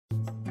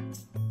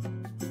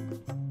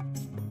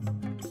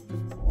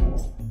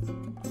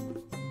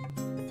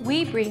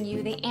we bring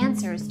you the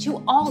answers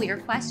to all your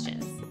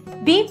questions.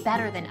 Be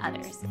better than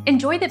others.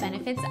 Enjoy the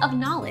benefits of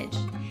knowledge.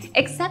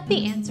 Accept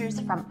the answers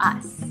from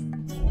us.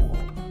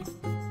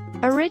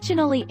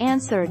 Originally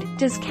answered,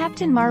 does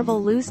Captain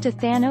Marvel lose to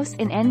Thanos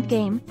in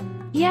Endgame?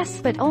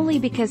 Yes, but only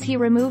because he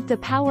removed the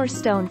Power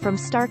Stone from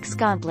Stark's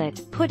gauntlet,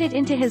 put it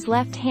into his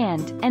left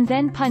hand, and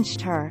then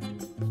punched her.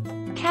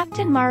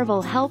 Captain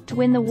Marvel helped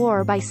win the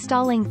war by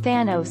stalling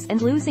Thanos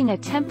and losing a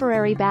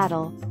temporary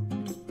battle.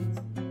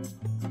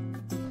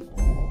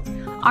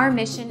 Our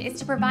mission is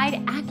to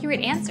provide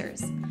accurate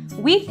answers.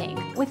 We think,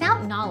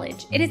 without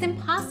knowledge, it is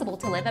impossible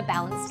to live a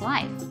balanced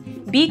life.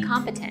 Be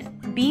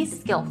competent. Be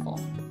skillful.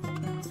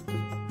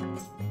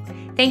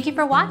 Thank you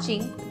for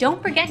watching.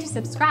 Don't forget to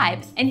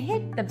subscribe and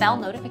hit the bell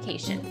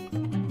notification.